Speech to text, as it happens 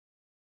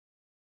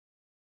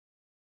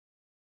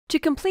To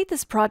complete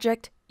this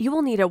project, you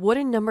will need a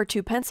wooden number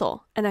 2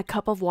 pencil and a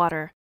cup of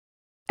water.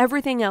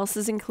 Everything else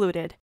is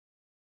included.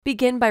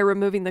 Begin by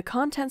removing the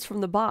contents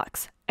from the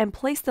box and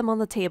place them on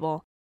the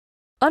table.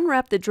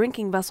 Unwrap the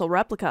drinking vessel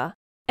replica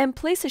and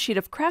place a sheet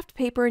of craft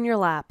paper in your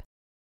lap.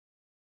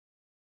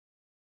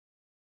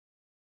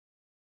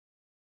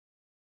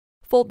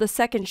 Fold the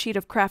second sheet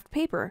of craft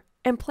paper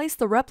and place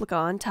the replica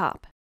on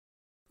top.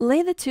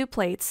 Lay the 2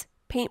 plates,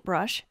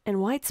 paintbrush, and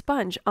white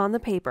sponge on the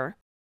paper.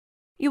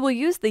 You will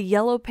use the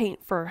yellow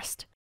paint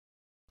first.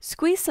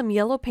 Squeeze some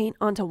yellow paint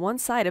onto one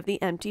side of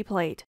the empty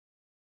plate.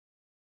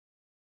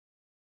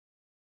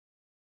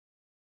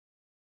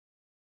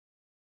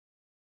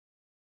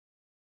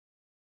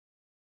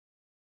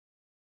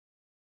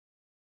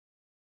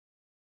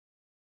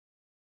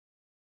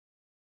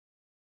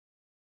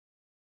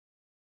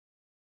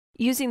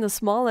 Using the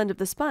small end of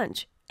the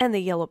sponge and the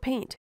yellow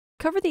paint,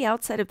 cover the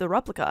outside of the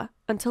replica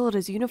until it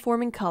is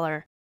uniform in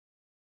color.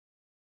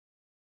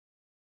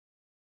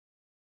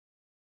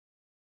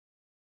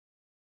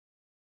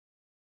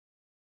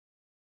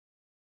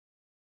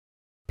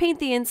 Paint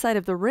the inside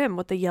of the rim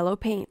with the yellow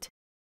paint.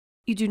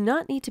 You do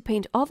not need to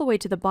paint all the way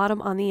to the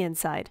bottom on the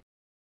inside.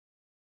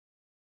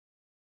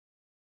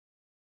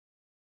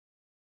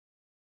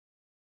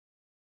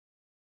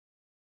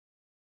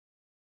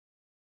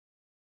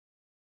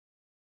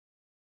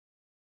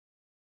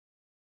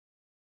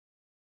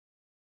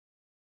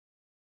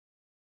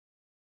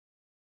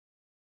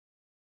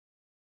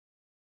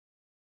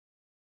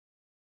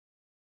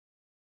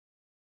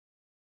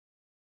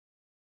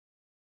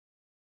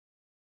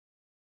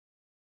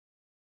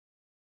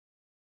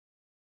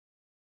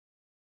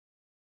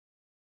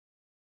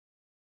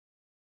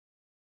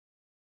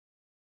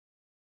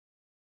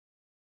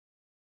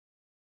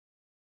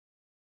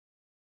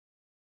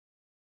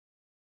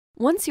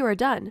 Once you are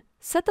done,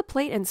 set the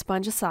plate and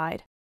sponge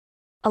aside.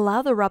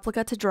 Allow the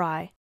replica to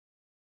dry.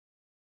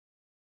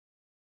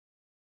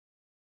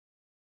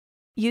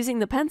 Using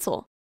the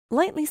pencil,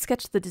 lightly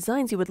sketch the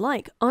designs you would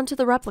like onto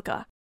the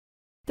replica.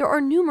 There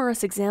are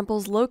numerous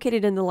examples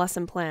located in the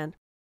lesson plan.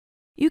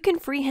 You can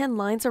freehand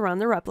lines around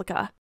the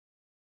replica.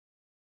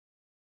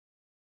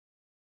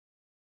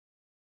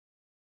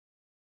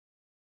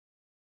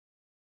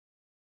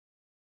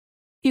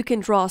 You can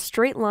draw a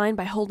straight line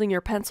by holding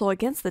your pencil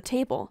against the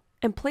table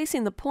and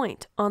placing the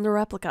point on the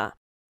replica.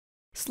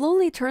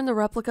 Slowly turn the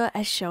replica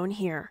as shown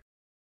here.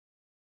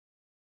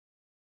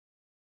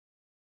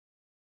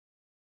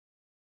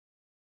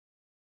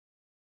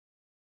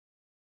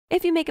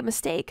 If you make a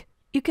mistake,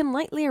 you can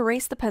lightly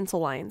erase the pencil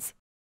lines.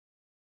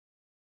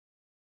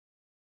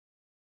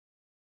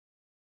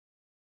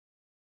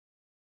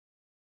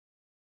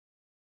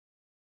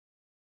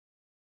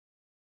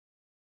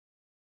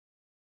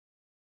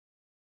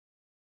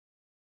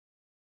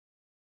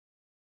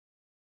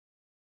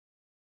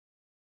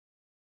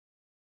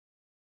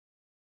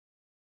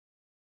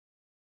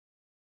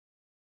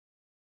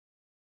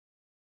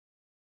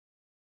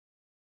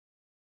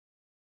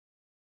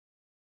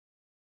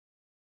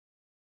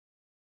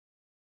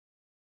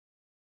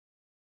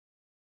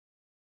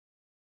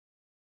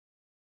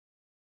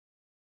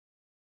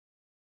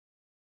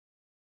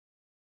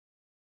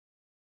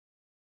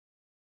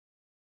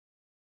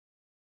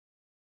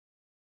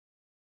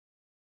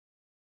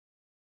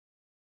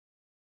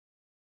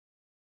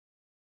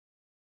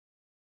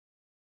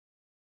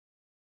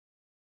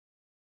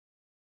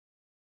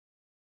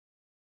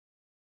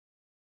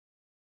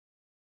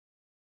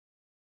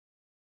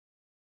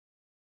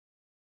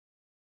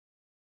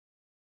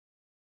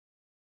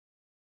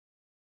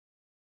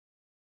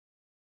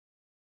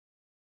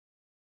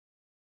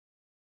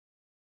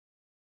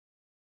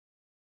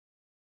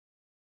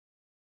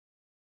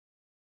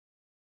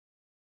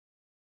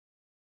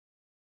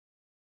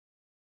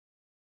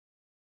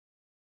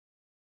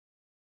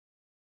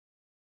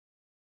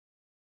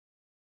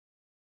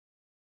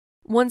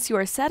 Once you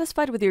are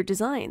satisfied with your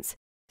designs,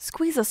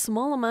 squeeze a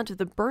small amount of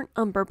the burnt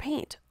umber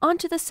paint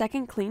onto the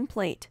second clean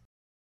plate.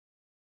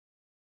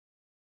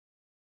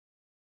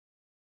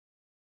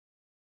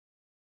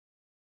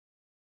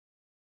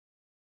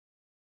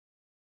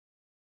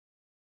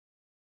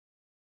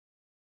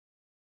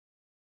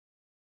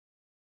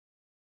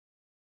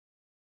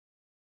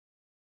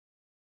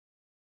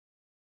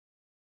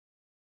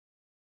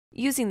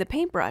 Using the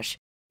paintbrush,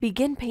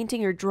 begin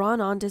painting your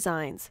drawn-on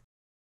designs.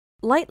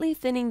 Lightly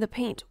thinning the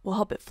paint will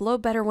help it flow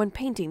better when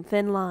painting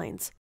thin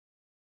lines.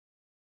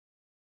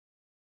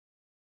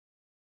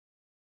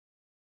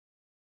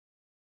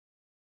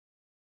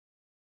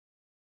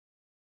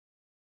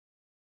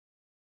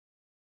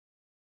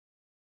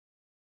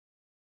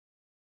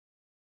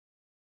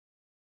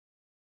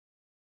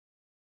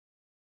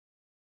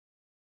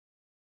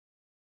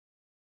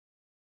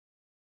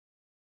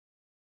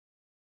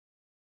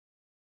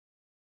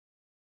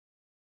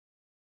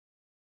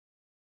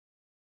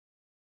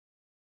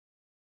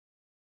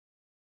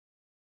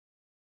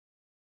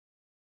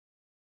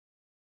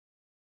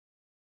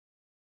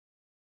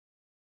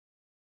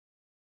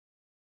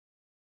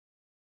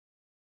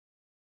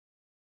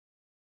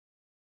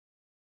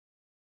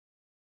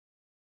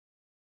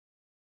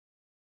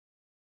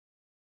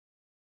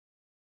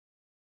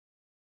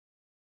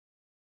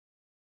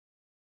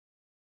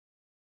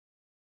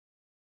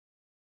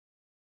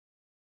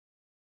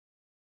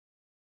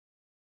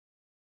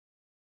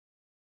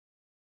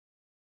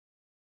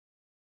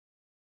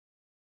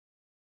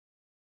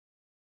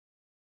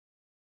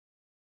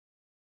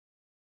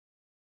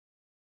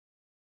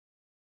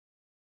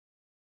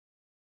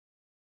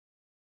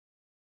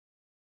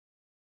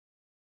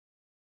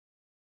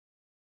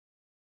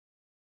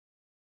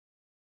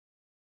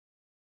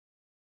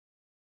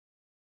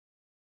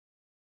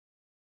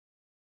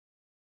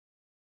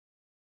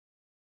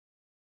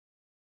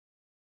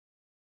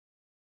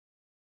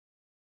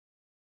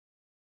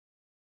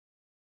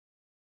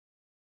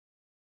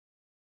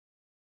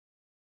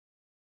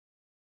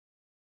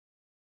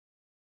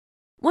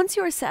 Once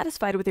you are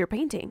satisfied with your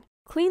painting,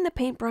 clean the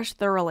paintbrush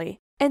thoroughly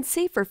and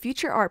save for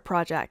future art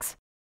projects.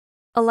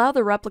 Allow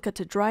the replica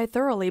to dry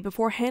thoroughly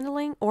before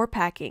handling or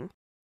packing.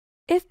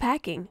 If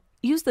packing,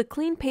 use the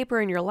clean paper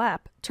in your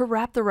lap to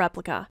wrap the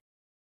replica.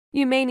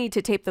 You may need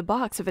to tape the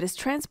box if it is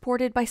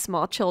transported by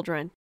small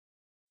children.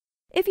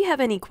 If you have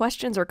any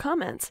questions or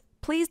comments,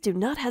 please do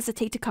not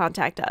hesitate to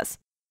contact us.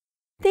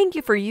 Thank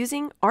you for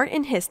using Art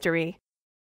in History.